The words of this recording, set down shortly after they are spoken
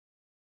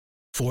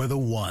For the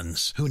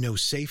ones who know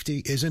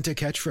safety isn't a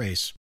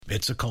catchphrase,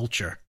 it's a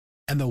culture.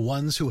 And the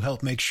ones who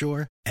help make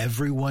sure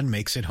everyone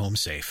makes it home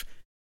safe.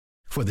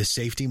 For the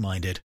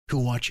safety-minded who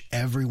watch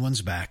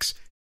everyone's backs,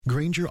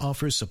 Grainger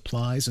offers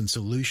supplies and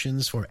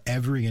solutions for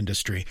every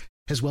industry,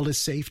 as well as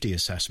safety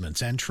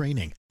assessments and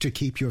training to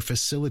keep your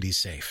facilities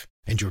safe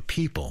and your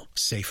people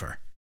safer.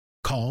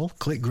 Call,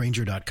 click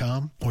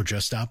Grainger.com, or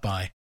just stop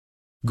by.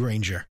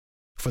 Grainger,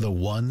 for the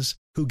ones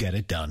who get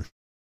it done.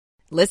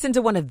 Listen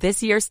to one of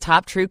this year's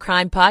top true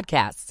crime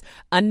podcasts.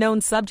 Unknown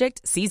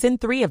Subject, Season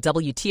 3 of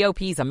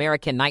WTOP's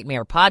American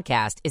Nightmare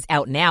podcast is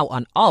out now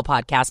on all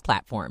podcast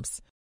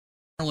platforms.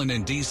 Maryland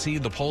and D.C.,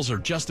 the polls are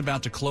just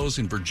about to close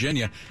in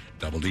Virginia.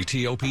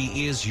 WTOP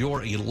is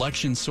your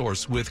election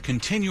source with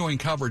continuing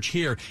coverage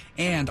here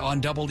and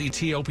on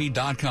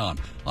WTOP.com.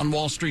 On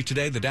Wall Street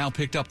today, the Dow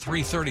picked up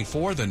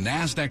 334. The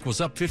NASDAQ was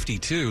up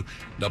 52.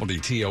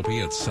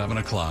 WTOP at 7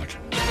 o'clock.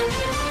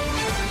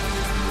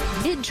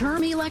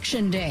 Midterm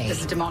election day.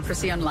 This is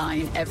democracy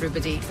online.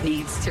 Everybody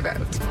needs to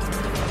vote.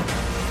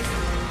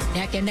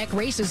 Neck-and-neck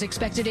races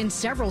expected in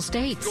several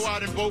states. Go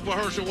out and vote for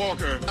Herschel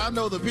Walker. I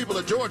know the people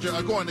of Georgia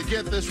are going to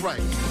get this right.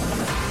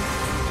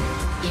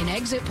 In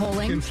exit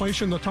polling,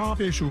 inflation the top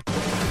issue.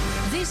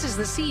 This is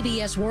the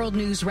CBS World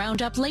News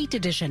Roundup Late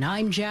Edition.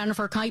 I'm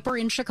Jennifer Kuiper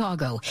in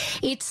Chicago.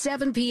 It's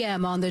 7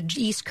 p.m. on the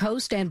East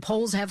Coast, and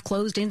polls have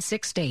closed in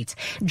 6 states: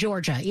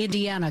 Georgia,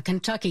 Indiana,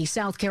 Kentucky,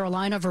 South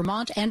Carolina,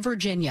 Vermont, and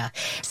Virginia.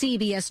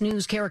 CBS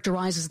News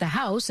characterizes the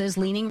House as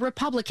leaning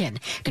Republican.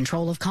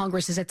 Control of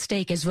Congress is at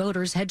stake as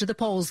voters head to the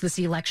polls this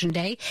election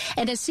day.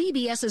 And as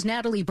CBS's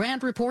Natalie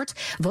Brand reports,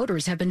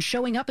 voters have been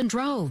showing up in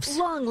droves.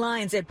 Long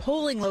lines at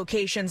polling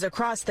locations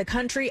across the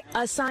country,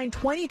 a sign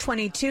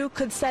 2022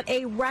 could set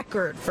a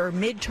record for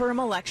midterm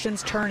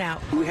elections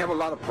turnout. We have a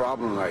lot of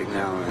problems right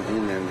now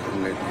in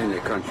the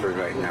country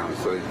right now,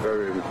 so it's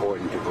very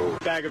important to vote.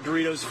 Bag of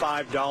Doritos,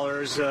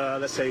 $5.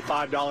 Let's say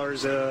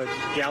 $5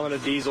 a gallon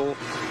of diesel,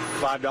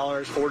 $5,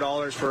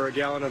 $4 for a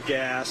gallon of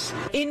gas.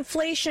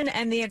 Inflation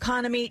and the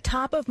economy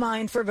top of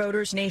mind for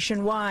voters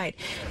nationwide.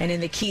 And in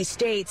the key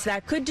states,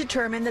 that could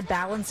determine the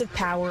balance of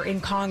power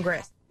in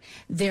Congress.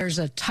 There's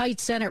a tight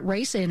Senate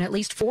race in at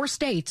least 4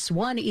 states.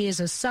 One is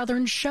a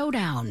Southern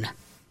showdown.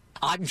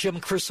 I'm Jim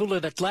Krasula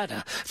in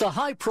Atlanta. The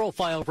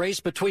high-profile race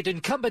between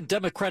incumbent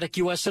Democratic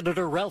U.S.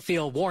 Senator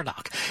Raphael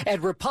Warnock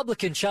and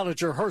Republican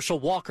challenger Herschel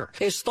Walker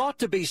is thought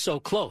to be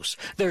so close.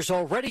 There's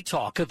already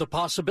talk of the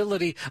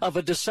possibility of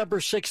a December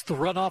 6th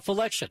runoff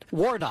election.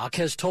 Warnock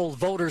has told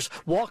voters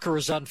Walker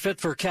is unfit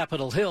for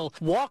Capitol Hill.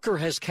 Walker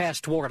has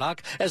cast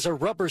Warnock as a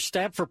rubber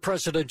stamp for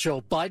President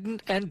Joe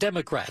Biden and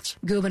Democrats.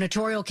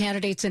 Gubernatorial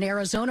candidates in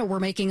Arizona were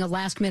making a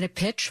last-minute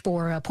push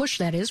for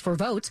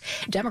votes.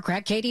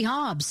 Democrat Katie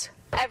Hobbs.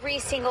 Every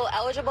single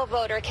eligible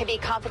voter can be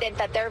confident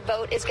that their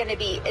vote is going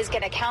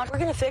to count. We're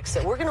going to fix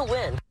it. We're going to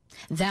win.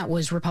 That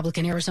was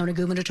Republican Arizona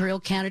gubernatorial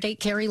candidate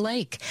Carrie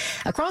Lake.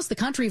 Across the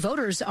country,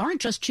 voters aren't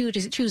just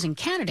choosing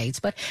candidates,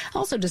 but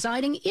also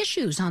deciding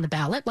issues on the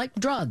ballot like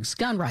drugs,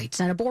 gun rights,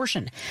 and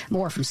abortion.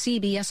 More from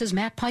CBS's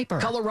Matt Piper.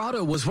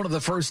 Colorado was one of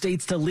the first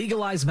states to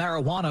legalize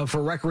marijuana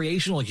for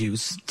recreational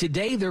use.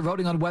 Today, they're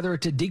voting on whether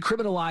to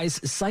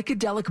decriminalize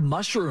psychedelic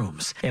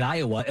mushrooms. In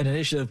Iowa, an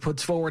initiative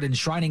puts forward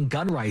enshrining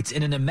gun rights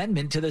in an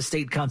amendment to the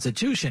state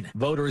constitution.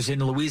 Voters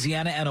in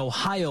Louisiana and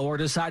Ohio are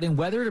deciding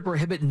whether to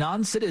prohibit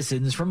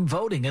non-citizens from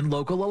voting in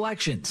local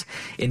elections.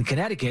 In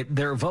Connecticut,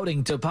 they're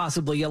voting to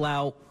possibly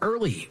allow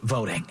early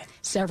voting.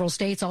 Several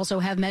states also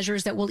have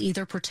measures that will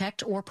either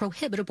protect or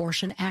prohibit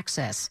abortion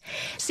access.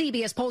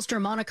 CBS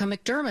pollster Monica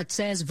McDermott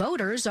says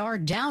voters are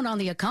down on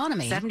the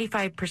economy.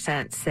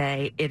 75%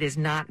 say it is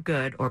not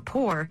good or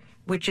poor,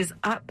 which is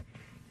up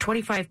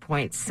 25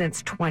 points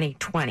since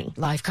 2020.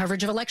 Live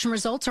coverage of election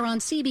results are on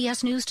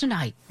CBS News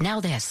Tonight. Now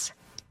this.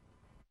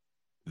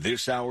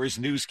 This hour's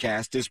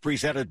newscast is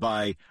presented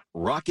by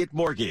Rocket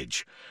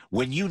Mortgage.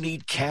 When you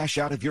need cash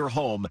out of your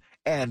home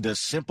and a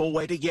simple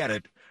way to get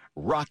it,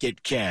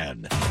 Rocket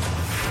can.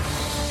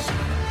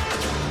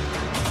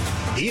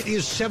 It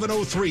is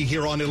 7:03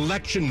 here on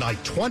Election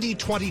Night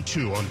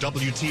 2022 on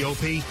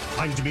WTOP.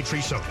 I'm Dimitri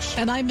Sotis.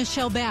 And I'm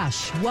Michelle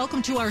Bash.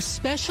 Welcome to our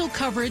special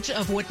coverage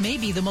of what may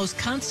be the most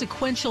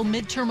consequential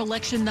midterm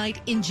election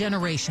night in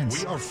generations.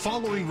 We are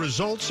following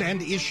results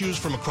and issues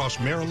from across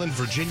Maryland,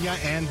 Virginia,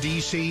 and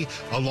D.C.,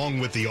 along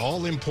with the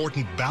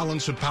all-important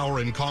balance of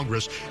power in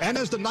Congress. And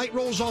as the night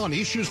rolls on,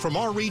 issues from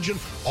our region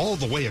all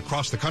the way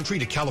across the country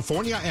to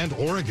California and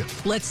Oregon.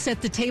 Let's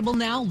set the table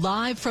now,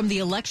 live from the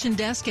election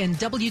desk and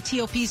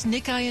WTOP's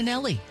Nick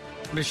Iannelli.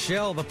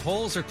 Michelle, the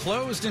polls are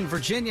closed in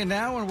Virginia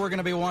now, and we're going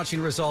to be watching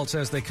results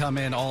as they come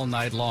in all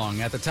night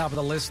long. At the top of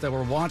the list that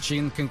we're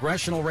watching,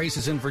 congressional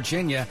races in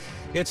Virginia.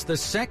 It's the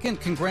 2nd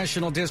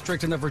congressional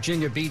district in the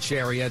Virginia Beach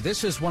area.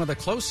 This is one of the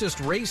closest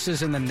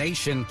races in the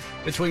nation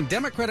between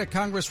Democratic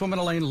Congresswoman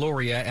Elaine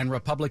Luria and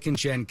Republican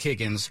Jen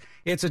Kiggans.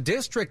 It's a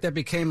district that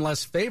became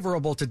less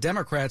favorable to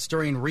Democrats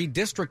during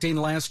redistricting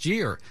last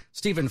year.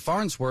 Stephen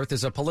Farnsworth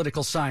is a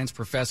political science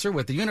professor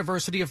with the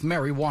University of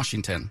Mary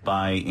Washington.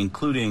 By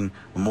including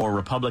more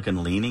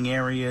Republican-leaning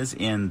areas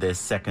in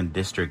this 2nd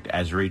District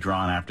as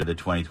redrawn after the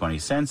 2020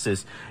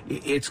 census,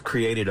 it's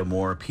created a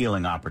more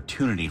appealing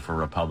opportunity for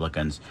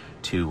Republicans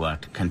to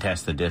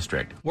contest the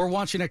district. We're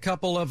watching a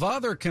couple of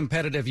other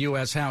competitive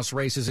U.S. House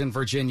races in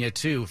Virginia,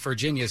 too.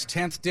 Virginia's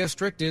 10th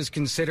District is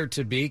considered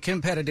to be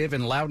competitive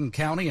in Loudoun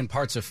County and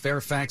parts of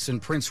Fairfax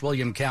and Prince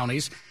William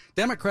counties.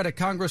 Democratic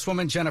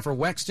Congresswoman Jennifer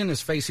Wexton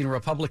is facing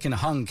Republican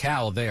Hung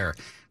Cao there.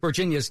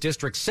 Virginia's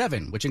District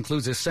 7, which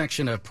includes a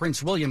section of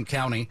Prince William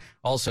County,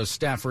 also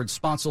Stafford,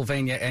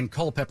 Spotsylvania, and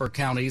Culpeper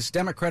counties,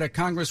 Democratic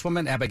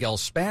Congresswoman Abigail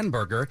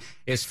Spanberger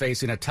is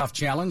facing a tough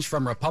challenge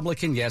from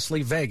Republican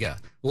Yesli Vega.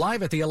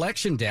 Live at the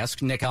election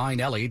desk, Nick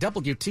Einelli,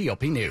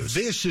 WTOP News.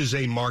 This is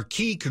a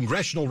marquee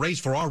congressional race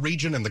for our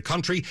region and the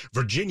country.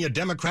 Virginia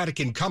Democratic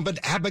incumbent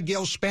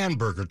Abigail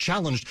Spanberger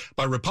challenged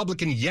by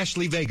Republican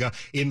Yesli Vega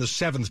in the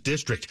 7th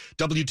District.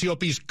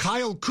 WTOP's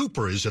Kyle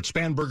Cooper is at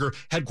Spanberger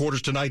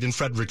headquarters tonight in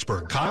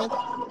Fredericksburg. Kyle?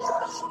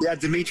 Yeah,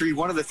 Dimitri,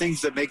 one of the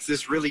things that makes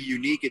this really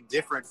unique and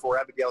different for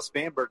Abigail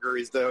Spanberger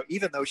is,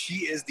 even though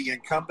she is the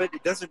incumbent,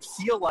 it doesn't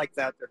feel like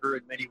that to her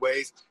in many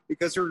ways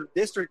because her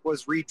district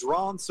was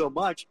redrawn so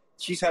much.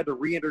 She's had to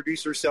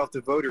reintroduce herself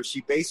to voters.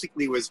 She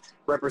basically was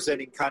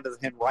representing kind of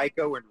the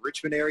Henrico and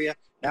Richmond area.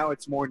 Now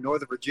it's more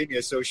Northern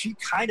Virginia. So she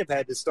kind of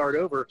had to start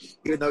over,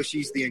 even though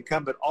she's the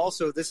incumbent.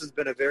 Also, this has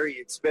been a very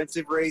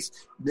expensive race.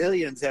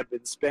 Millions have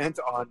been spent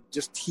on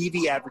just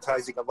TV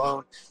advertising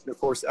alone, and of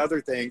course, other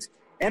things.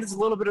 And it's a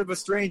little bit of a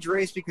strange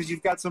race because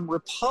you've got some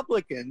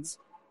Republicans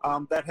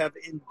that have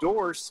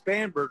endorsed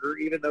Spanberger,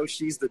 even though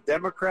she's the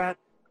Democrat.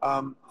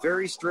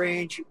 Very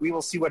strange. We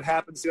will see what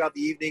happens throughout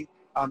the evening.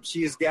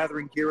 She is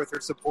gathering here with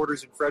her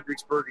supporters in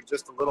Fredericksburg in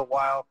just a little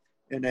while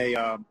in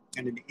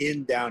an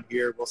inn down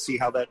here. We'll see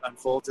how that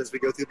unfolds as we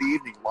go through the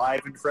evening.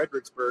 Live in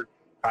Fredericksburg,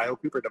 Kyle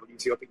Cooper,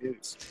 WTOP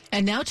News.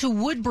 And now to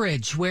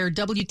Woodbridge, where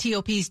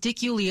WTOP's Dick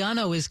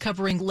Uliano is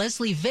covering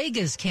Leslie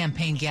Vega's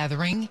campaign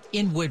gathering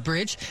in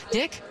Woodbridge.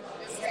 Dick?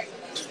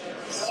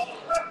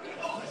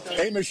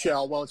 Hey,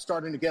 Michelle. Well, it's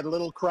starting to get a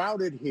little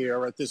crowded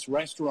here at this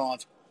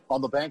restaurant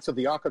on the banks of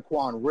the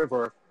Occoquan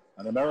River.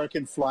 An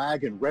American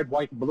flag and red,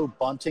 white, and blue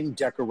bunting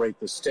decorate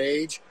the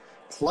stage.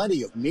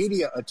 Plenty of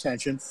media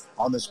attention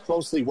on this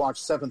closely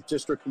watched 7th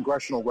District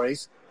congressional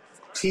race.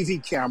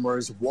 TV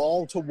cameras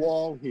wall to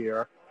wall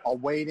here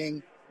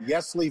awaiting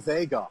Yesli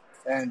Vega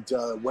and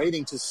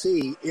waiting to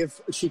see if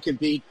she can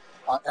beat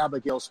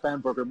Abigail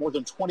Spanberger. More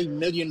than $20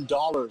 million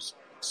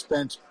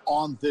spent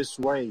on this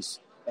race.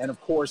 And, of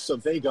course,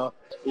 Vega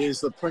is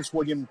the Prince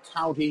William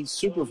County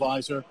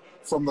supervisor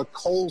from the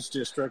Coles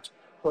District.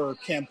 Her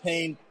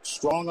campaign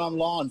strong on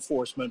law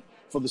enforcement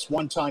for this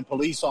one-time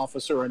police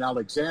officer in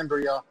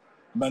Alexandria,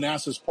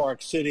 Manassas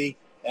Park City,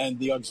 and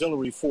the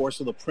auxiliary force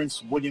of the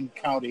Prince William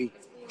County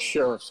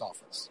Sheriff's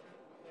Office.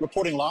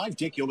 Reporting live,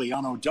 Dick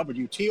Uliano,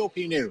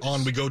 WTOP News.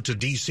 On we go to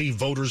D.C.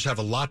 Voters have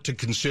a lot to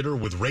consider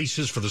with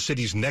races for the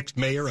city's next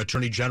mayor,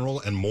 attorney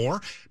general, and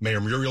more.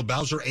 Mayor Muriel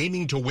Bowser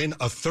aiming to win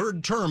a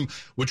 3rd term,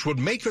 which would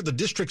make her the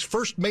district's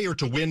first mayor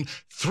to win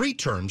 3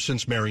 terms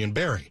since Marion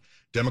Barry.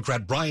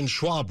 Democrat Brian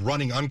Schwab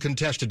running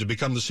uncontested to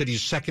become the city's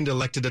 2nd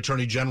elected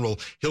attorney general.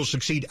 He'll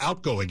succeed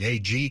outgoing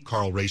AG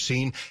Carl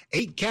Racine.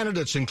 8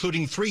 candidates,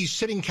 including 3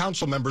 sitting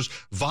council members,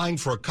 vying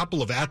for a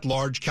couple of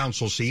at-large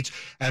council seats.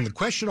 And the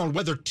question on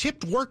whether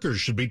tipped workers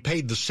should be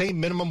paid the same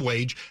minimum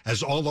wage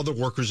as all other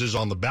workers is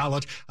on the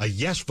ballot. A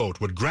yes vote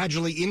would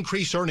gradually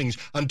increase earnings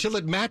until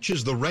it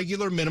matches the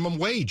regular minimum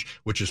wage,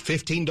 which is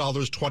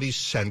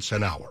 $15.20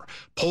 an hour.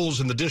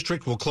 Polls in the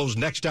district will close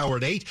next hour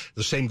at 8.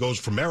 The same goes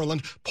for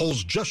Maryland.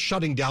 Polls just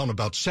shut down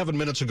about 7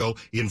 minutes ago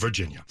in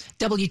Virginia.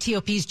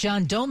 WTOP's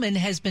John Domen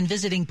has been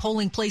visiting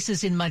polling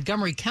places in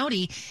Montgomery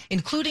County,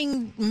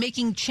 including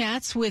making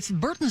chats with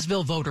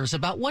Burtonsville voters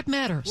about what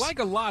matters. Like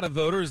a lot of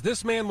voters,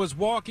 this man was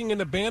walking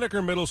into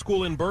Banneker Middle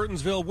School in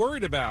Burtonsville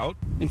worried about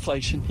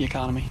inflation, the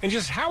economy. And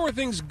just how are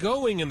things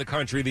going in the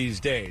country these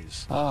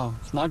days? Oh,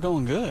 it's not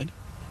going good.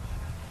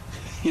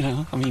 You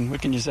know, I mean,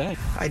 what can you say?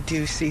 I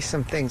do see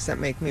some things that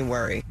make me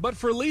worry. But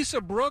for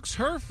Lisa Brooks,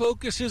 her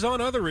focus is on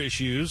other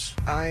issues.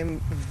 I'm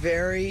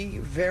very,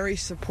 very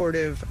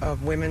supportive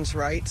of women's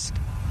rights,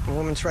 a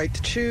woman's right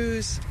to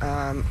choose.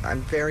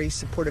 I'm very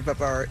supportive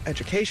of our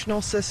educational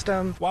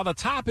system. While the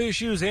top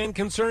issues and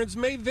concerns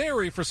may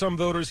vary for some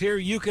voters here,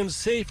 you can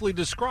safely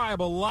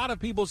describe a lot of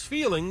people's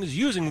feelings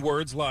using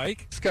words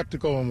like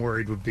skeptical and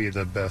worried would be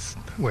the best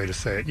way to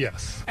say it,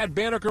 yes. At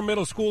Banneker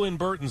Middle School in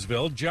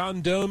Burtonsville,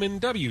 John Domen,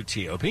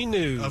 WTOP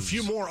News. A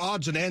few more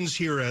odds and ends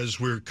here as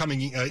we're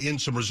coming in.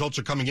 Some results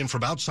are coming in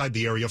from outside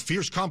the area.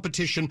 Fierce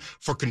competition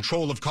for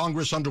control of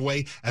Congress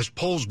underway as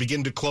polls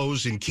begin to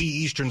close in key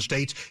eastern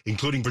states,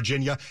 including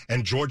Virginia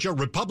and Georgia.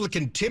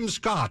 Republican Tim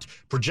Scott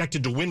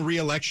projected to win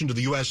re-election to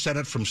the U.S.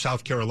 Senate from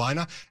South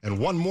Carolina. And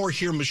one more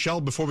here, Michelle,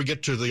 before we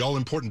get to the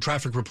all-important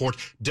traffic report.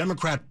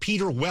 Democrat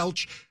Peter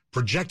Welch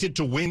projected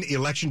to win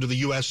election to the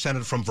U.S.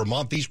 Senate from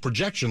Vermont. These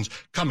projections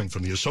coming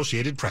from the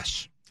Associated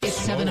Press.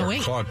 It's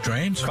 7:08. Clogged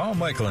drains? Call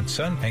Michael &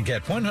 Son and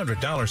get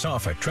 $100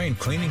 off at drain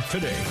cleaning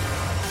today.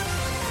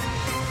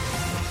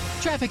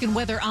 Traffic and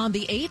weather on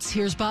the 8s.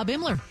 Here's Bob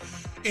Imler.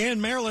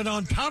 In Maryland,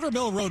 on Powder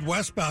Mill Road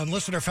westbound,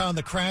 listener found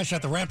the crash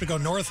at the ramp to go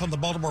north on the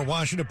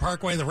Baltimore-Washington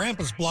Parkway. The ramp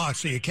is blocked,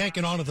 so you can't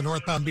get onto the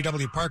northbound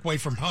BW Parkway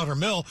from Powder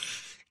Mill.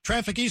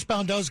 Traffic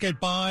eastbound does get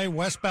by.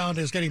 Westbound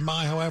is getting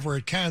by, however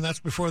it can. That's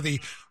before the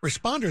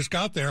responders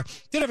got there.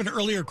 Did have an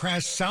earlier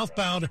crash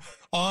southbound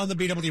on the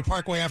BW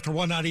Parkway after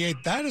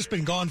 198. That has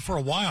been gone for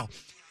a while.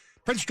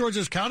 Prince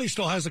George's County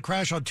still has a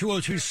crash on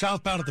 202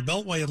 southbound at the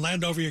Beltway in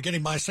Landover. You're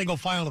getting by single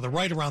file to the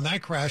right around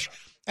that crash.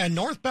 And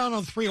northbound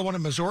on 301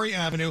 and Missouri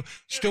Avenue,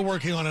 still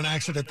working on an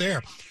accident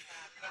there.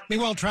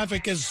 Meanwhile,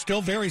 traffic is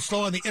still very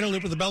slow on the inner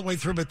loop of the Beltway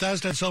through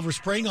Bethesda and Silver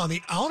Spring. On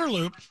the outer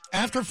loop,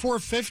 after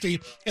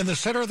 450, in the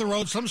center of the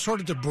road, some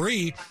sort of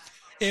debris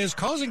is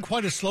causing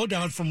quite a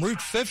slowdown from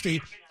Route 50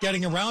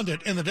 getting around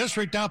it. In the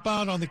district,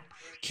 outbound on the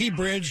Key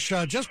Bridge,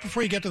 just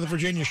before you get to the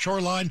Virginia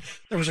shoreline,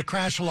 there was a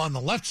crash along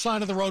the left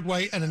side of the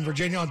roadway, and in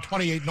Virginia on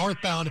 28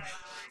 northbound,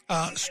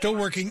 still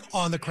working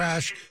on the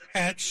crash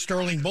at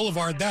Sterling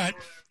Boulevard. That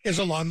is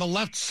along the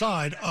left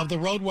side of the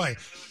roadway.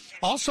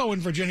 Also in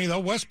Virginia, though,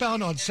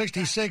 westbound on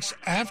 66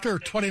 after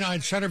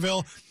 29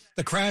 Centerville,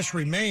 the crash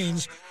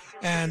remains,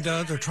 and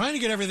they're trying to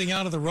get everything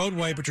out of the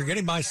roadway, but you're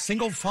getting by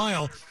single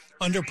file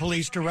under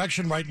police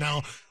direction right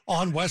now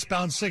on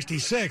westbound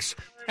 66.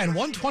 And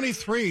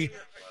 123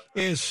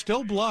 is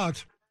still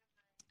blocked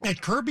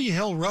at Kirby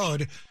Hill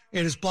Road.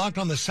 It is blocked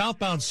on the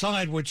southbound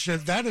side, which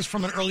that is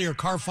from an earlier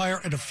car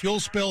fire and a fuel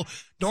spill.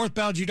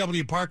 Northbound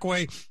GW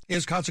Parkway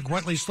is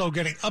consequently slow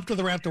getting up to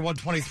the ramp to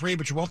 123,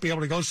 but you won't be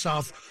able to go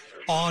south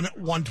on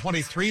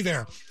 123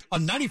 there.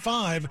 On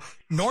 95,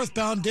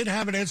 northbound did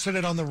have an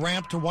incident on the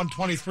ramp to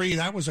 123.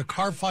 That was a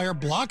car fire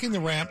blocking the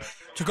ramp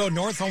to go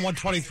north on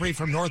 123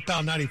 from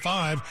northbound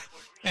 95.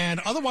 And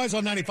otherwise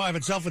on 95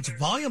 itself, it's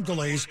volume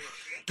delays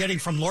getting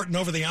from Lorton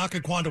over the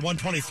Occoquan to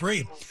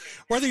 123.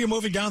 Whether you're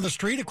moving down the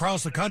street,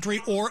 across the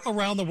country, or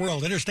around the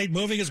world, Interstate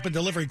Moving has been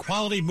delivering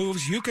quality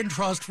moves you can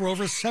trust for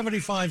over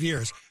 75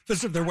 years.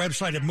 Visit their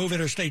website at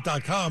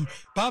moveinterstate.com.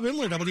 Bob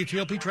Imler,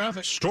 WTOP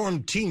Traffic.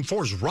 Storm Team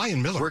 4's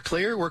Ryan Miller. We're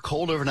clear. We're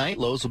cold overnight.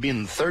 Lows will be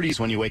in the 30s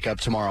when you wake up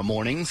tomorrow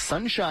morning.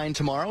 Sunshine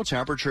tomorrow.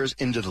 Temperatures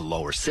into the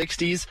lower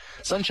 60s.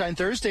 Sunshine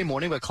Thursday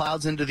morning, but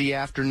clouds into the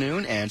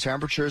afternoon, and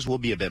temperatures will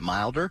be a bit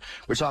milder.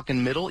 We're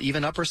talking middle,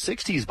 even upper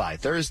 60s by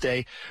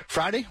Thursday.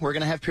 Friday, we're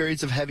going to have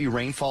periods of heavy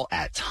rainfall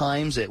at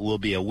times. It will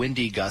be a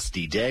windy,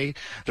 gusty day.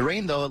 The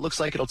rain, though, it looks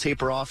like it'll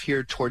taper off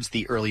here towards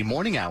the early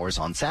morning hours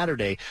on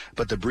Saturday,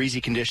 but the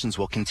breezy conditions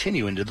will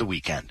continue into the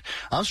weekend.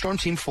 I'm Storm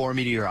Team 4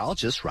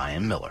 meteorologist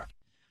Ryan Miller.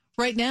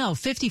 Right now,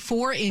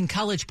 54 in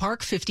College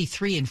Park,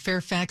 53 in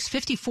Fairfax,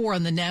 54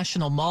 on the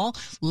National Mall,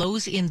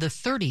 lows in the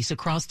 30s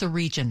across the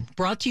region.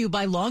 Brought to you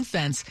by Long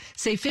Fence.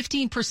 Save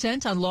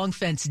 15% on Long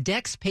Fence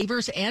decks,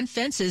 pavers, and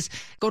fences.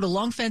 Go to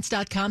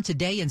longfence.com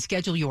today and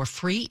schedule your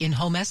free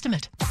in-home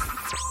estimate.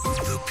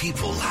 The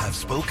people have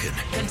spoken.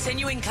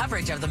 Continuing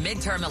coverage of the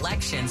midterm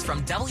elections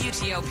from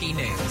WTOP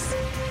News.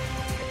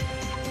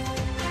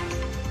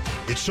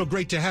 It's so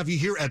great to have you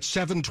here at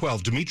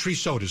 712. Dimitri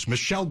Sotis,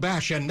 Michelle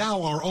Bash, and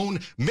now our own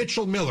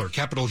Mitchell Miller,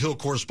 Capitol Hill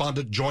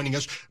correspondent, joining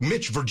us.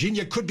 Mitch,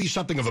 Virginia could be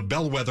something of a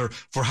bellwether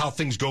for how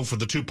things go for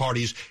the two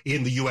parties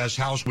in the U.S.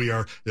 House. We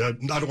are, I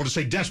don't want to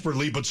say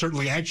desperately, but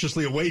certainly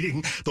anxiously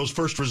awaiting those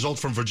first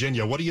results from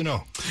Virginia. What do you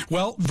know?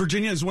 Well,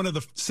 Virginia is one of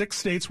the 6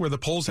 states where the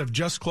polls have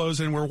just closed,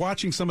 and we're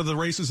watching some of the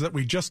races that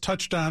we just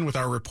touched on with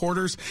our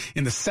reporters.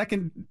 In the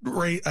second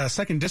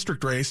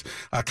district race,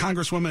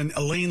 Congresswoman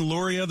Elaine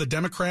Luria, the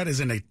Democrat,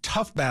 is in a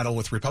tough battle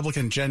with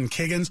Republican Jen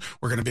Kiggins.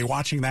 We're going to be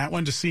watching that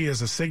one to see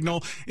as a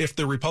signal if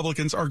the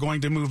Republicans are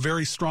going to move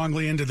very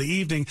strongly into the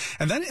evening.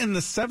 And then in the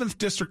 7th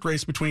district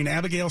race between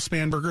Abigail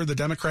Spanberger, the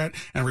Democrat,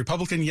 and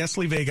Republican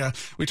Yesli Vega,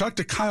 we talked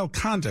to Kyle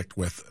Condict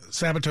with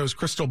Sabato's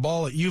Crystal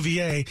Ball at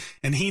UVA,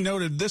 and he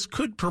noted this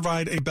could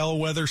provide a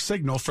bellwether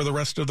signal for the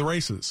rest of the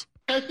races.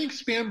 I think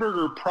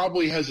Spanberger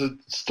probably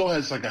still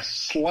has like a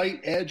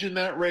slight edge in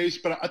that race,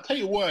 but I'll tell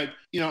you what,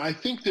 I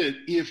think that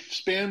if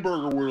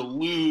Spanberger were to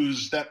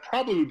lose, that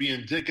probably would be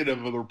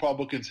indicative of the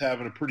Republicans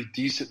having a pretty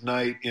decent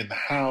night in the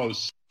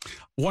House.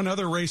 One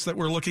other race that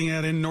we're looking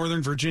at in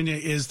Northern Virginia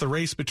is the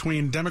race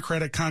between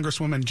Democratic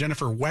Congresswoman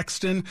Jennifer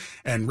Wexton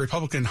and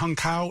Republican Hung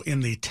Kao in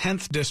the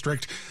 10th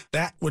district.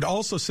 That would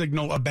also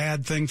signal a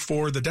bad thing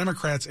for the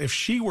Democrats. If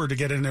she were to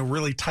get in a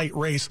really tight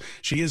race,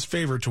 she is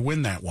favored to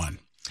win that one.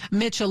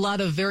 Mitch, a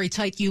lot of very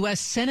tight U.S.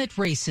 Senate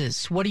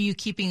races. What are you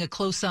keeping a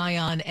close eye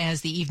on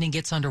as the evening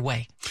gets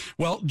underway?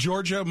 Well,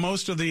 Georgia,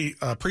 most of the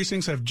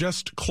precincts have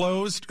just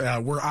closed.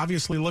 We're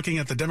obviously looking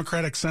at the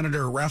Democratic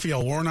Senator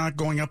Raphael Warnock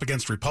going up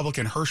against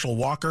Republican Herschel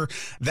Walker.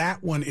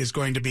 That one is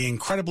going to be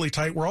incredibly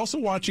tight. We're also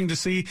watching to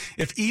see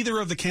if either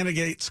of the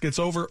candidates gets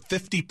over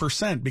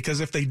 50%, because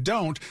if they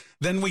don't,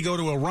 then we go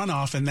to a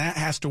runoff, and that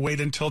has to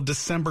wait until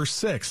December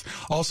 6th.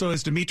 Also,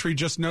 as Dimitri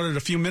just noted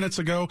a few minutes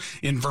ago,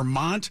 in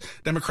Vermont,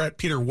 Democrat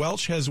Peter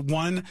Welch has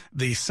won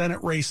the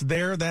Senate race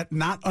there. That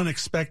not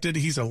unexpected.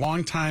 He's a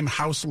longtime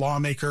House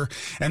lawmaker.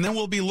 And then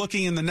we'll be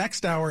looking in the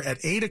next hour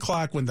at 8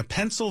 o'clock when the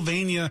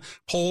Pennsylvania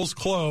polls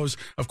close.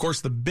 Of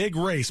course, the big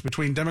race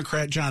between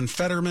Democrat John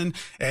Fetterman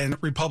and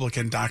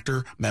Republican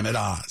Dr. Mehmet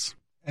Oz.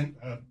 And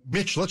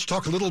Mitch, let's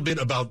talk a little bit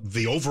about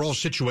the overall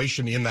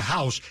situation in the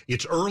House.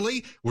 It's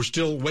early. We're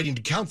still waiting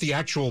to count the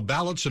actual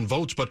ballots and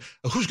votes, but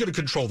who's going to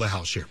control the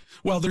House here?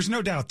 Well, there's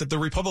no doubt that the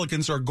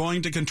Republicans are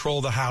going to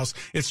control the House.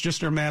 It's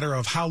just a matter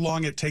of how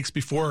long it takes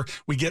before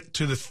we get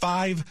to the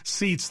 5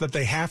 seats that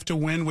they have to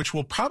win, which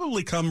will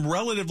probably come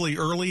relatively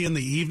early in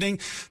the evening.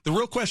 The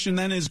real question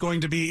then is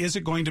going to be, is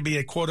it going to be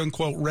a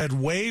quote-unquote red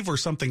wave or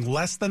something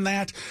less than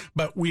that?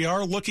 But we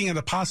are looking at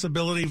a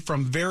possibility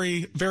from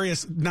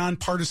various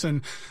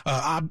nonpartisan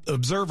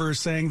observers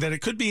saying that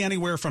it could be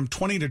anywhere from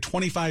 20 to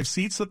 25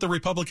 seats that the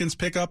Republicans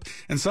pick up,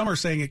 and some are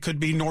saying it could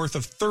be north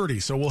of 30.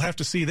 So we'll have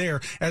to see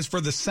there. As for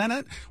the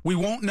Senate, we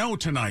won't know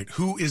tonight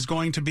who is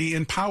going to be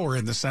in power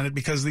in the Senate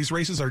because these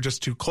races are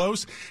just too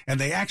close, and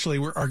they actually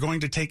are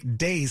going to take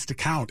days to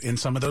count in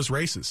some of those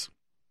races.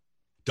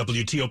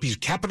 WTOP's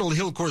Capitol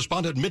Hill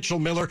correspondent Mitchell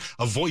Miller,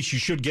 a voice you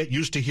should get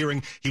used to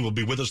hearing. He will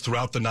be with us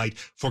throughout the night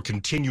for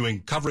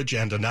continuing coverage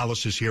and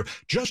analysis here.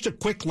 Just a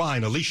quick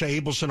line. Alicia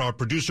Abelson, our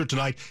producer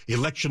tonight,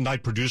 election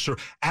night producer,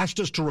 asked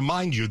us to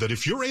remind you that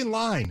if you're in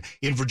line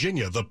in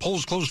Virginia, the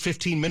polls closed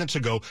 15 minutes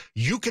ago,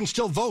 you can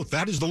still vote.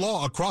 That is the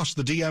law across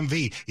the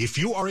DMV. If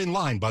you are in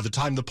line by the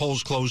time the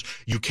polls close,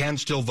 you can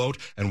still vote,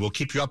 and we'll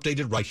keep you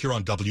updated right here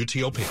on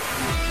WTOP.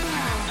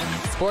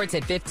 Sports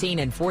at 15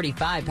 and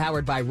 45,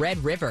 powered by Red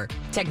River.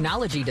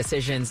 Technology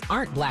decisions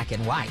aren't black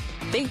and white.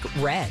 Think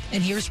red.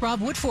 And here's Rob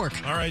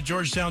Woodfork. All right,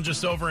 Georgetown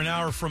just over an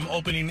hour from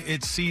opening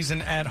its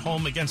season at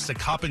home against the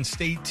Coppin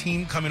State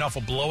team coming off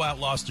a blowout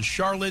loss to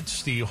Charlotte.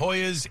 The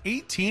Hoyas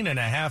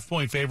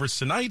 18.5-point favorites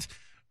tonight,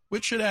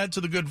 which should add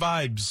to the good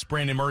vibes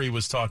Brandon Murray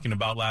was talking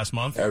about last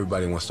month.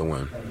 Everybody wants to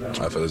win.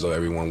 I feel as though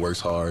everyone works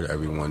hard.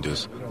 Everyone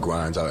just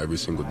grinds out every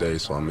single day.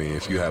 So, I mean,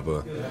 if you have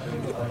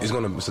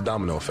it's a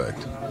domino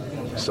effect.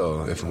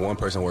 So if one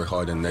person works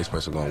hard, then the next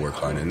person going to work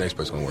hard, and the next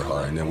person going to work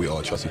hard, and then we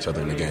all trust each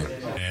other in the game.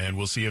 And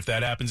we'll see if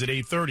that happens at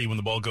 8:30 when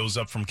the ball goes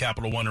up from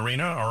Capital One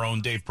Arena. Our own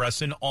Dave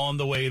Preston on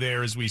the way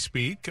there as we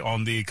speak.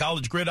 On the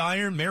college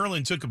gridiron,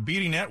 Maryland took a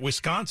beating at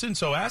Wisconsin,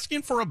 so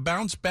asking for a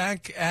bounce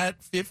back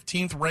at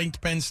 15th ranked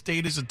Penn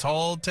State is a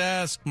tall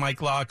task, Mike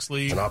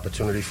Loxley. An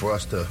opportunity for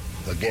us to,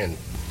 again,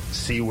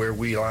 see where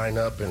we line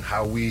up and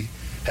how we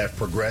have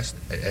progressed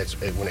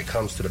when it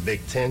comes to the Big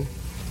Ten.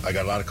 I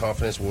got a lot of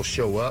confidence we'll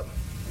show up.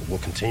 We'll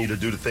continue to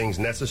do the things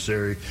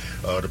necessary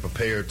to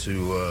prepare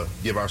to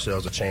give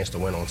ourselves a chance to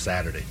win on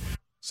Saturday.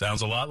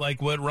 Sounds a lot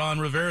like what Ron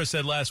Rivera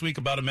said last week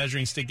about a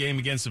measuring stick game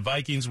against the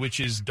Vikings, which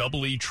is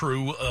doubly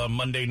true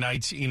Monday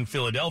night in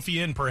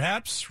Philadelphia. And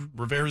perhaps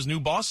Rivera's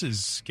new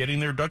bosses getting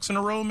their ducks in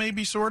a row,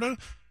 maybe, sort of.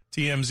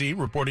 TMZ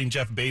reporting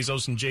Jeff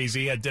Bezos and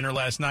Jay-Z had dinner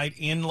last night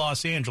in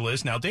Los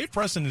Angeles. Now, Dave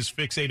Preston is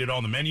fixated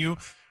on the menu.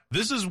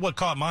 This is what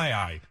caught my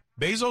eye.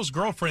 Bezos'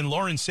 girlfriend,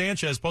 Lauren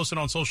Sanchez, posted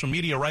on social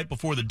media right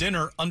before the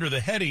dinner under the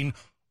heading,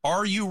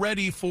 "Are you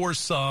ready for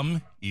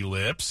some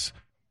ellipse?"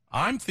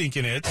 I'm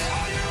thinking it.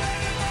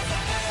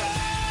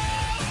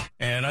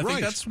 And I think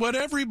that's what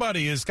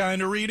everybody is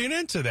kind of reading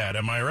into that.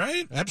 Am I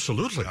right?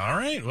 Absolutely. All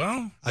right.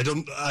 Well, I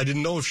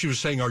didn't know if she was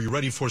saying, "Are you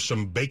ready for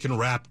some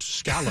bacon-wrapped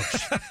scallops?"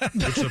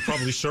 Which they're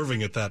probably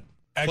serving at that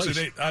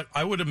Actually,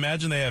 I would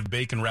imagine they have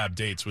bacon-wrapped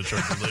dates, which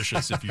are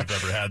delicious if you've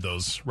ever had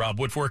those. Rob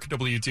Woodfork,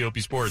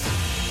 WTOP Sports.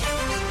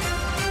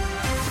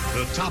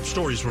 The top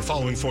stories we're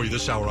following for you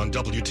this hour on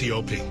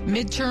WTOP.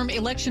 Midterm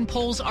election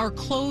polls are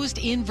closed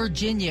in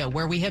Virginia,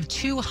 where we have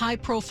 2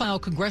 high-profile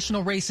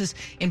congressional races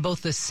in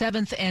both the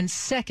 7th and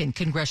 2nd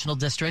congressional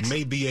districts.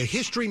 May be a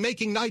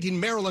history-making night in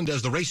Maryland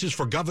as the races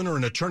for governor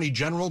and attorney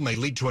general may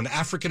lead to an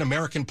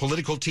African-American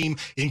political team,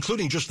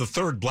 including just the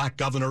 3rd black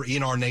governor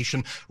in our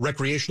nation.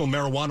 Recreational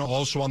marijuana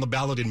also on the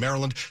ballot in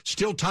Maryland.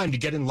 Still time to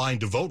get in line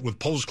to vote, with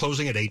polls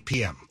closing at 8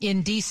 p.m.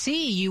 In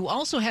D.C., you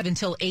also have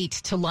until 8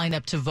 to line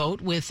up to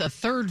vote, with a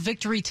 3rd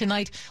victory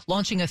tonight,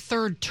 launching a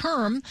 3rd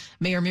term.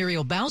 Mayor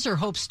Muriel Bowser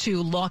hopes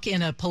to lock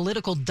in a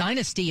political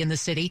dynasty in the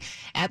city.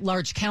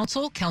 At-large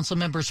council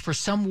members for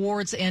some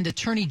wards, and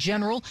attorney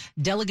general,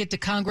 delegate to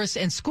Congress,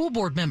 and school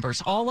board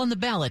members, all on the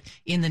ballot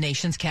in the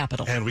nation's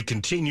capital. And we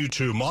continue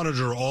to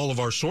monitor all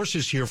of our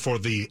sources here for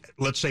the,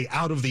 let's say,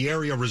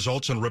 out-of-the-area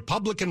results. And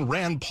Republican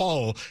Rand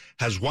Paul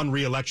has won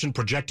re-election,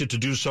 projected to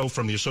do so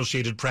from the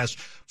Associated Press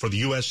for the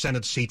U.S.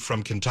 Senate seat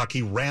from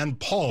Kentucky. Rand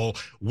Paul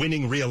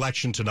winning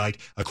re-election tonight,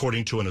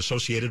 according to an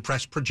Associated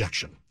Press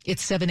projection.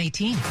 It's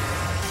 7:18.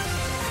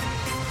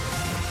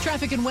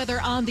 Traffic and weather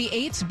on the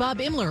 8s. Bob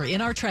Imler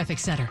in our traffic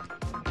center.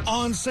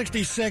 On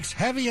 66,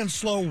 heavy and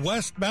slow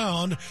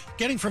westbound,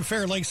 getting from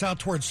Fair Lakes out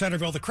towards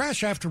Centerville. The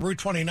crash after Route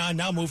 29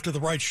 now moved to the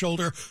right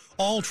shoulder.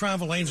 All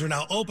travel lanes are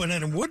now open.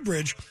 And in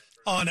Woodbridge,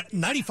 on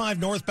 95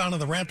 northbound on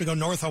the ramp to go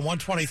north on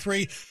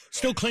 123,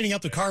 still cleaning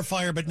up the car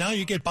fire, but now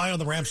you get by on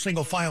the ramp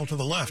single file to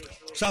the left.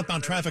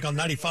 Southbound traffic on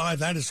 95,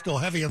 that is still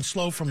heavy and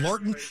slow from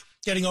Lorton,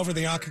 getting over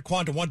the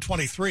Occoquan to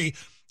 123.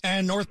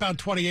 And northbound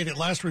 28 at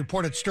last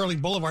report at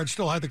Sterling Boulevard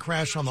still had the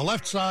crash on the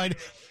left side.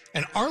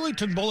 And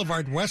Arlington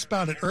Boulevard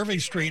westbound at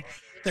Irving Street,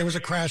 there was a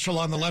crash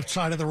along the left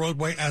side of the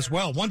roadway as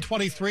well.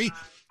 123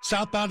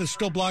 southbound is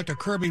still blocked at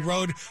Kirby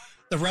Road.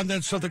 The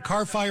remnants of the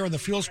car fire and the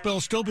fuel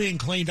spill still being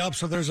cleaned up,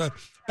 so there's a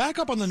Back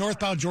up on the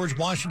northbound George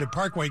Washington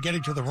Parkway,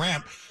 getting to the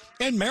ramp.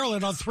 In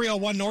Maryland on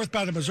 301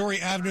 northbound to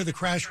Missouri Avenue, the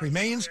crash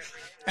remains.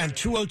 And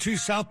 202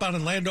 southbound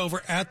in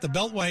Landover at the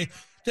Beltway.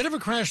 Did have a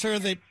crash there.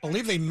 They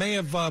believe they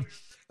may have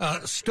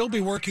still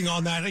be working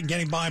on that and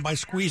getting by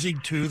squeezing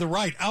to the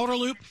right. Outer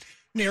loop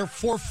near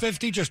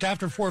 450, just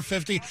after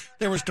 450,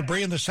 there was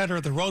debris in the center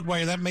of the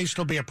roadway, and that may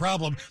still be a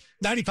problem.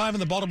 95 in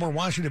the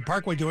Baltimore-Washington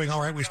Parkway doing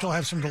all right. We still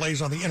have some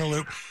delays on the inner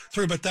loop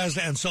through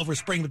Bethesda and Silver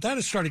Spring, but that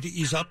is starting to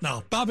ease up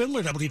now. Bob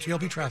Idler,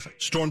 WTOP Traffic.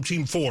 Storm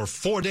Team 4,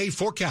 4-day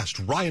forecast.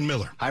 Ryan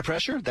Miller. High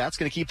pressure, that's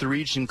going to keep the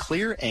region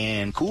clear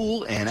and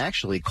cool and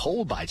actually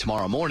cold by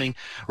tomorrow morning.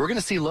 We're going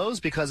to see lows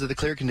because of the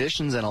clear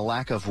conditions and a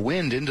lack of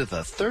wind into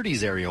the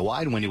 30s area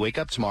wide when you wake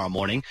up tomorrow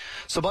morning.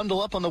 So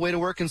bundle up on the way to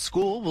work and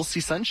school. We'll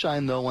see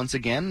sunshine, though, once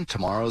again.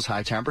 Tomorrow's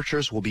high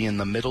temperatures will be in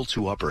the middle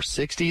to upper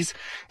 60s.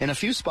 In a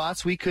few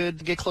spots, we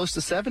could get close to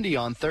 70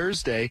 on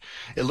Thursday.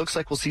 It looks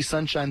like we'll see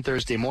sunshine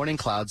Thursday morning,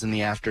 clouds in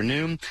the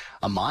afternoon,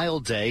 a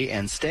mild day,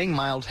 and staying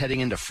mild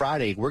heading into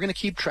Friday. We're going to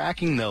keep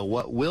tracking, though,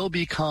 what will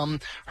become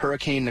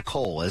Hurricane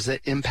Nicole. As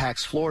it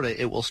impacts Florida,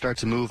 it will start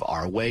to move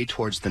our way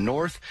towards the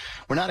north.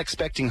 We're not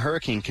expecting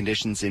hurricane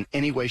conditions in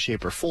any way,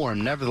 shape, or form.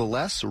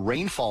 Nevertheless,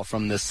 rainfall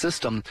from this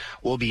system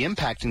will be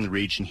impacting the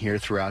region here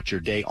throughout your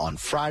day on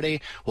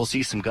Friday. We'll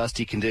see some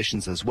gusty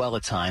conditions as well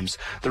at times.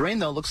 The rain,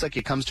 though, looks like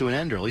it comes to an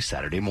end early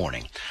Saturday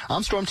morning.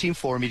 I'm Storm Team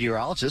 4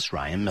 meteorologist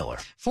Ryan Miller.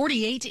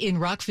 48 in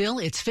Rockville.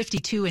 It's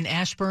 52 in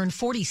Ashburn,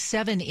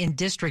 47 in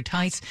District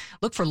Heights.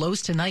 Look for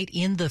lows tonight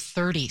in the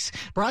 30s.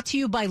 Brought to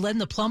you by Len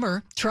the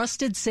Plumber.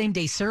 Trusted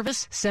same-day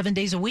service, 7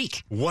 days a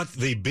week. What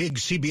the big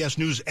CBS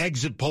News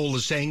exit poll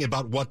is saying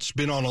about what's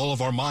been on all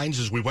of our minds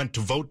as we went to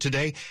vote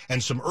today,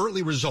 and some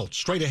early results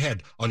straight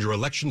ahead on your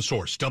election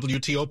source,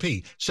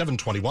 WTOP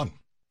 721.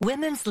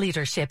 Women's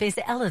leadership is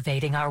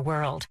elevating our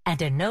world, and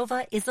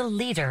Inova is a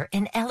leader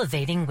in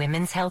elevating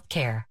women's health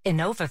care.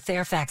 Inova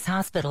Fairfax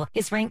Hospital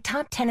is ranked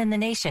top 10 in the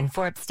nation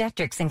for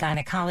obstetrics and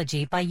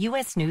gynecology by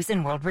U.S. News &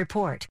 World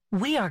Report.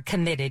 We are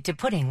committed to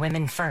putting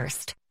women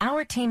first.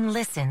 Our team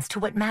listens to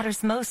what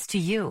matters most to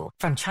you,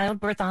 from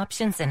childbirth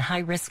options and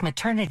high-risk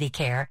maternity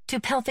care to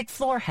pelvic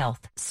floor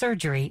health,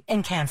 surgery,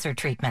 and cancer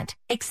treatment.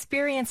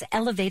 Experience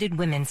elevated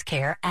women's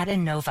care at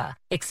Inova.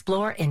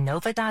 Explore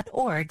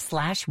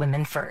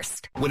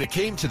Inova.org/womenfirst. When it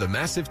came to the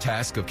massive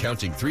task of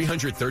counting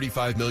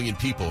 335 million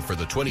people for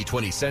the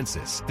 2020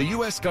 census, the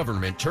U.S.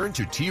 government turned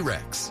to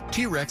T-Rex.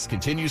 T-Rex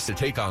continues to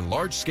take on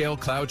large-scale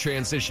cloud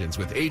transitions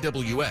with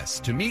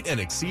AWS to meet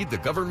and exceed the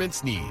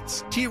government's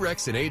needs.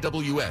 T-Rex and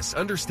AWS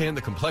understand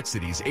the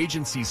complexities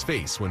agencies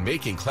face when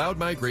making cloud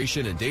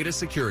migration and data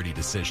security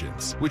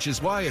decisions, which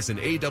is why, as an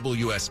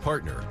AWS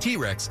partner,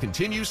 T-Rex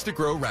continues to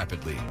grow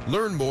rapidly.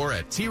 Learn more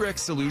at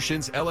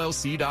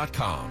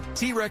TREXSolutionsLLC.com.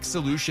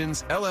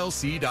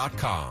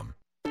 TREXSolutionsLLC.com.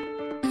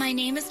 My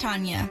name is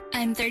Tanya.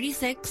 I'm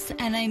 36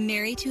 and I'm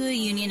married to a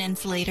union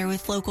insulator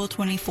with Local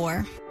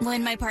 24.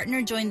 When my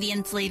partner joined the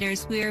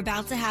insulators, we were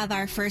about to have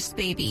our first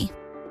baby.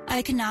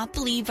 I could not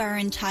believe our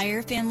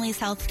entire family's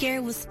health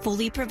care was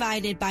fully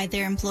provided by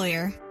their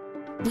employer.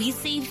 We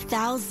saved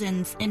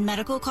thousands in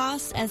medical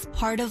costs as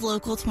part of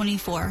Local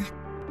 24.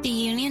 The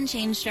union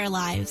changed our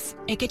lives.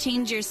 It could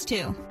change yours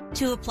too.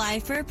 To apply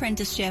for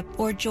apprenticeship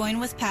or join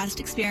with past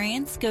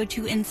experience, go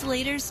to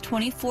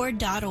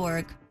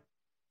insulators24.org.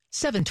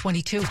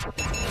 722.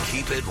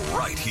 Keep it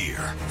right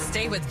here.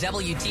 Stay with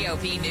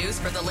WTOP News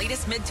for the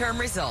latest midterm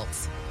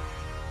results.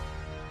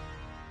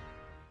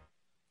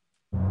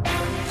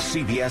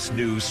 CBS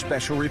News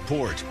Special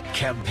Report,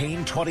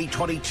 Campaign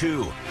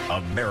 2022,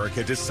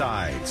 America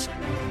Decides.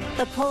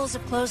 The polls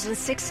have closed in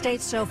 6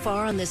 states so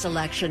far on this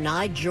election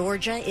night: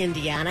 Georgia,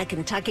 Indiana,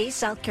 Kentucky,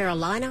 South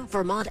Carolina,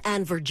 Vermont,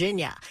 and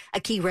Virginia. A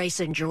key race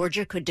in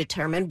Georgia could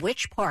determine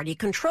which party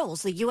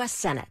controls the U.S.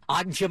 Senate.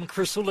 I'm Jim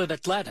Krasula in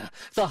Atlanta.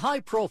 The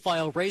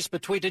high-profile race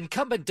between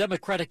incumbent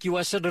Democratic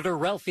U.S. Senator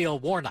Raphael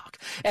Warnock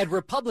and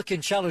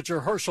Republican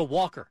challenger Herschel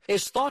Walker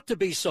is thought to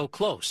be so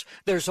close,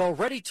 there's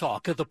already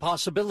talk of the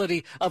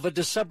possibility of a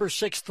December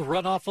 6th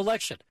runoff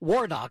election.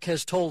 Warnock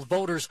has told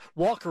voters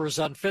Walker is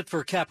unfit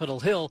for Capitol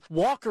Hill.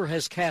 Walker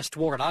has cast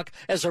Warnock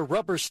as a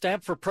rubber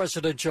stamp for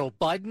President Joe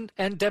Biden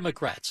and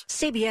Democrats.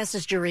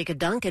 CBS's Jerika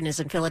Duncan is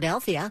in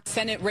Philadelphia.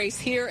 Senate race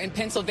here in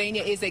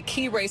Pennsylvania is a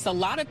key race. A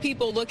lot of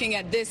people looking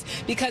at this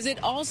because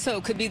it also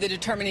could be the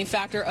determining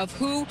factor of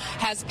who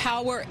has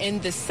power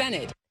in the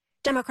Senate.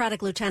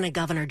 Democratic Lieutenant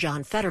Governor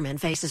John Fetterman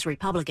faces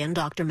Republican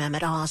Dr.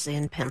 Mehmet Oz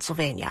in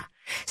Pennsylvania.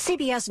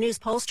 CBS News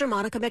pollster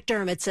Monica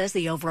McDermott says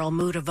the overall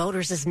mood of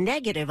voters is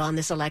negative on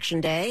this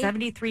election day.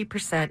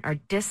 73% are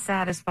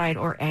dissatisfied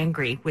or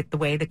angry with the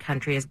way the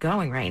country is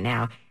going right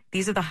now.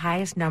 These are the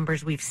highest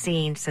numbers we've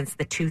seen since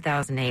the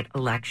 2008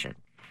 election.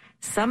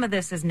 Some of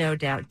this is no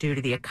doubt due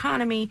to the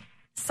economy.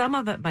 Some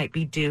of it might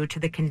be due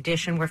to the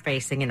condition we're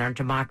facing in our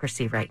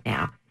democracy right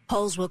now.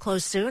 Polls will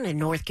close soon in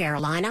North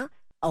Carolina,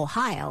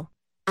 Ohio,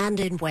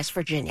 and in West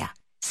Virginia.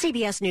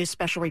 CBS News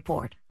Special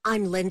Report.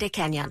 I'm Linda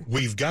Kenyon.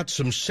 We've got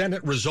some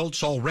Senate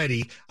results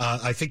already.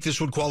 I think this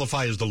would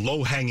qualify as the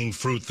low-hanging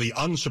fruit, the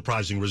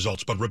unsurprising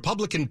results. But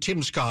Republican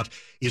Tim Scott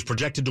is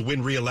projected to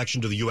win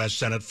re-election to the U.S.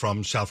 Senate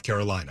from South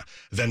Carolina.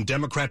 Then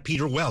Democrat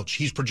Peter Welch,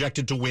 he's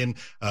projected to win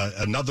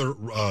another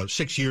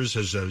 6 years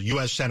as a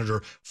U.S.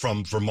 Senator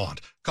from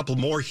Vermont. A couple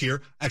more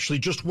here. Actually,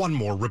 just one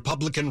more.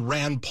 Republican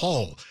Rand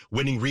Paul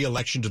winning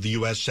re-election to the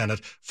U.S. Senate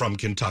from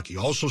Kentucky.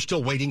 Also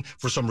still waiting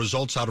for some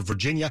results out of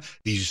Virginia,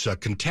 these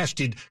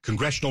contested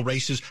congressional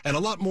races, and a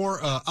lot more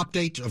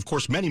update, of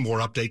course, many more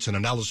updates and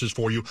analysis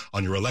for you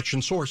on your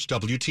election source,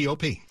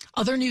 WTOP.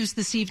 Other news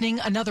this evening,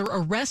 another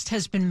arrest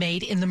has been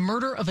made in the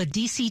murder of a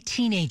D.C.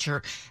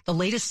 teenager. The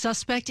latest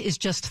suspect is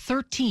just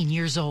 13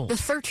 years old. The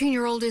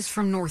 13-year-old is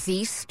from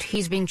Northeast.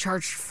 He's being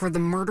charged for the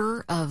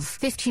murder of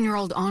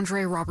 15-year-old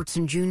Andre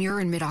Robertson Jr.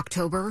 in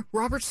mid-October.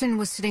 Robertson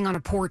was sitting on a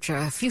porch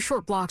a few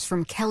short blocks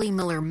from Kelly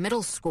Miller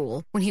Middle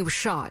School when he was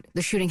shot.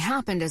 The shooting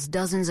happened as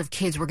dozens of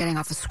kids were getting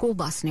off a school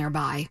bus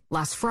nearby.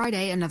 Last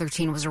Friday, another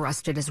teen was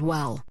arrested as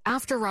well.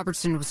 After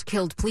Robertson was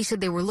killed, police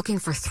said they were looking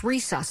for 3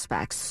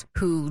 suspects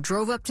who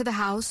drove up to the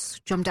house,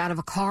 jumped out of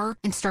a car,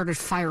 and started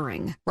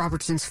firing.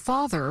 Robertson's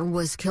father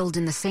was killed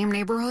in the same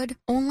neighborhood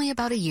only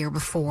about a year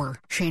before.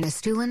 Shayna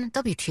Stulin,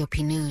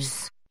 WTOP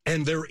News.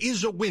 And there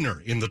is a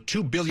winner in the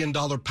 $2 billion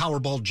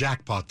Powerball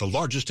jackpot, the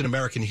largest in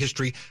American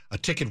history. A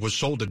ticket was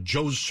sold at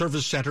Joe's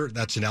Service Center.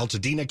 That's in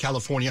Altadena,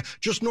 California,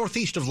 just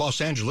northeast of Los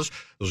Angeles.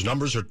 Those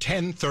numbers are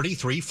 10,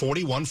 33,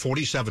 41,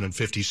 47, and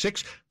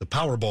 56. The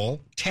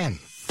Powerball, 10.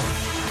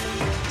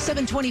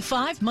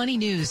 725 Money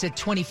News at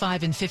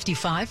 25 and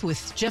 55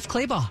 with Jeff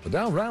Claybaugh. The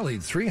Dow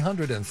rallied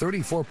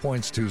 334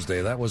 points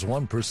Tuesday. That was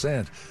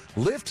 1%.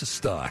 Lyft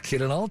stock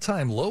hit an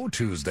all-time low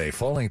Tuesday,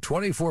 falling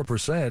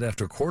 24%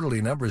 after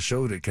quarterly numbers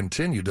showed it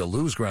continued to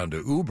lose ground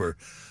to Uber.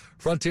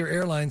 Frontier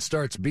Airlines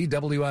starts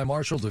BWI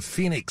Marshall to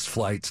Phoenix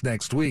flights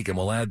next week and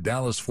will add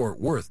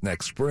Dallas-Fort Worth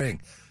next spring.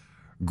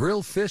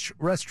 Grill Fish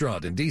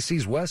Restaurant in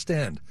D.C.'s West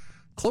End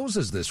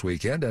closes this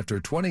weekend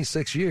after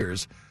 26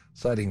 years,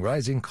 citing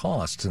rising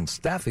costs and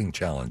staffing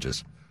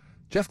challenges.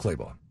 Jeff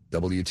Claybaugh,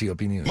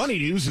 WTOP News. Money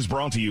News is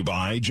brought to you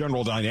by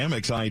General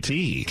Dynamics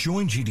IT.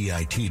 Join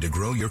GDIT to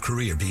grow your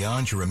career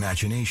beyond your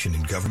imagination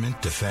in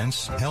government,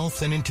 defense,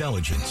 health, and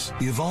intelligence.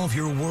 Evolve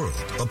your world.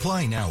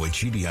 Apply now at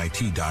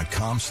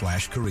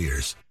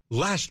gdit.com/careers.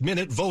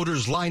 Last-minute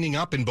voters lining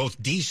up in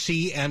both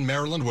D.C. and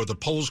Maryland, where the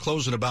polls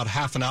close in about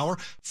half an hour.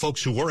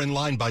 Folks who were in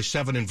line by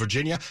 7 in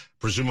Virginia,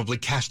 presumably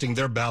casting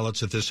their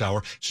ballots at this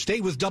hour. Stay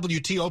with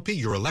WTOP,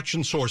 your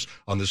election source,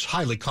 on this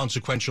highly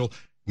consequential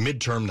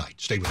midterm night.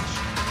 Stay with us.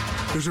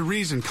 There's a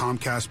reason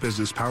Comcast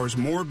Business powers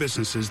more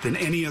businesses than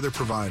any other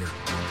provider.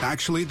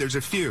 Actually, there's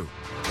a few.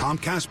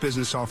 Comcast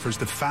Business offers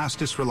the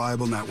fastest,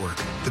 reliable network,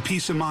 the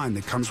peace of mind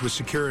that comes with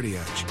Security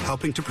Edge,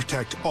 helping to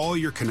protect all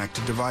your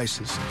connected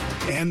devices,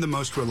 and the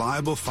most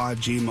reliable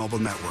 5G mobile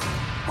network.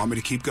 Want me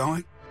to keep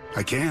going?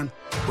 I can.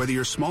 Whether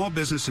your small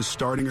business is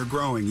starting or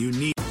growing, you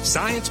need...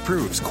 Science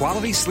proves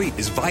quality sleep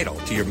is vital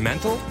to your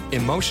mental,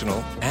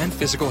 emotional, and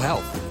physical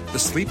health. The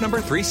Sleep Number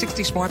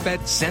 360 smart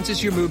bed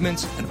senses your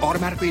movements and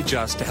automatically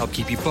adjusts to help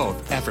keep you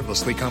both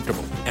effortlessly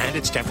comfortable. And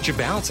it's temperature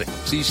balancing,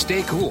 so you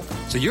stay cool.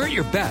 So you're at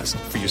your best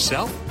for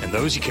yourself and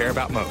those you care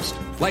about most.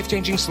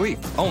 Life-changing sleep,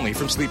 only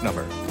from Sleep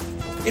Number.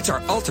 It's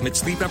our ultimate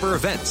Sleep Number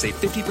event. Save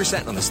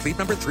 50% on the Sleep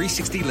Number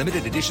 360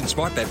 limited edition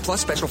smart bed plus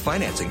special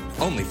financing,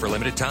 only for a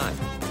limited time.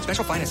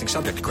 Special financing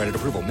subject to credit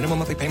approval. Minimum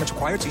monthly payments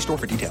required. See store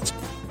for details.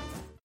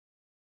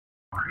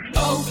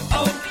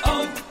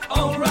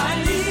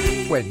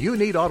 O'Reilly. When you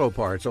need auto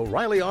parts,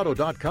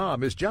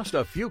 O'ReillyAuto.com is just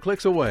a few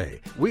clicks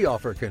away. We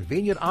offer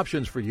convenient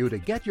options for you to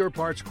get your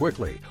parts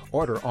quickly.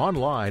 Order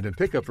online and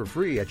pick up for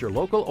free at your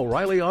local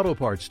O'Reilly Auto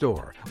Parts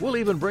store. We'll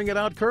even bring it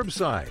out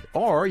curbside.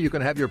 Or you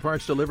can have your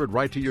parts delivered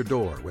right to your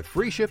door with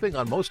free shipping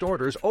on most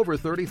orders over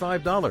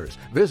 $35.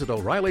 Visit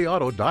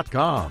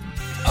O'ReillyAuto.com.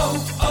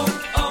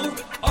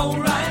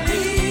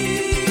 O'Reilly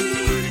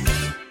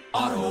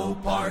Auto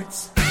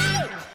Parts.